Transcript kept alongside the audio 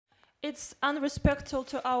it's unrespectful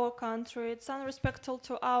to our country, it's unrespectful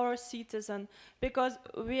to our citizen, because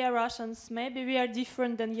we are Russians, maybe we are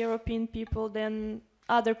different than European people, than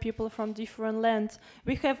other people from different lands.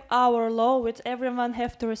 We have our law which everyone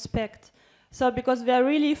have to respect. So because we are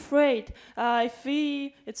really afraid, if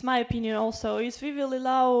we, it's my opinion also, if we will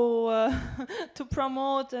allow to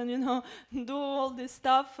promote and do all this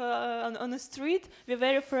stuff on the street, we're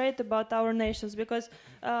very afraid about our nations, because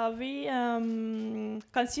we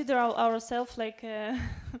consider ourselves like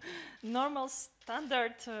normal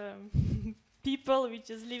standard people which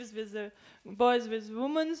just lives with boys with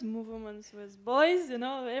women with boys,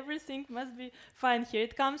 everything must be fine here.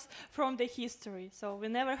 It comes from the history, so we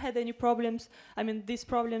never had any problems, these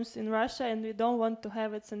problems in Russia, and we don't want to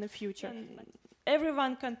have it in the future. And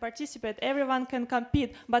everyone can participate, everyone can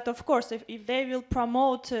compete, but of course if they will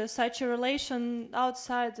promote such a relation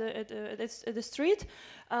outside the street,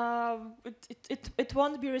 it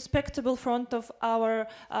won't be respectable front of our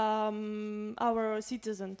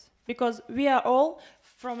citizens, because we are all,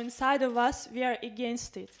 from inside of us, we are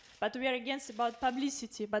against it. But we are against about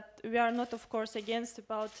publicity, but we are not, of course, against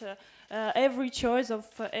about every choice of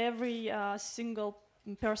every single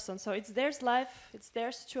person. So it's their life, it's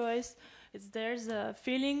their choice, it's their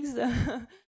feelings.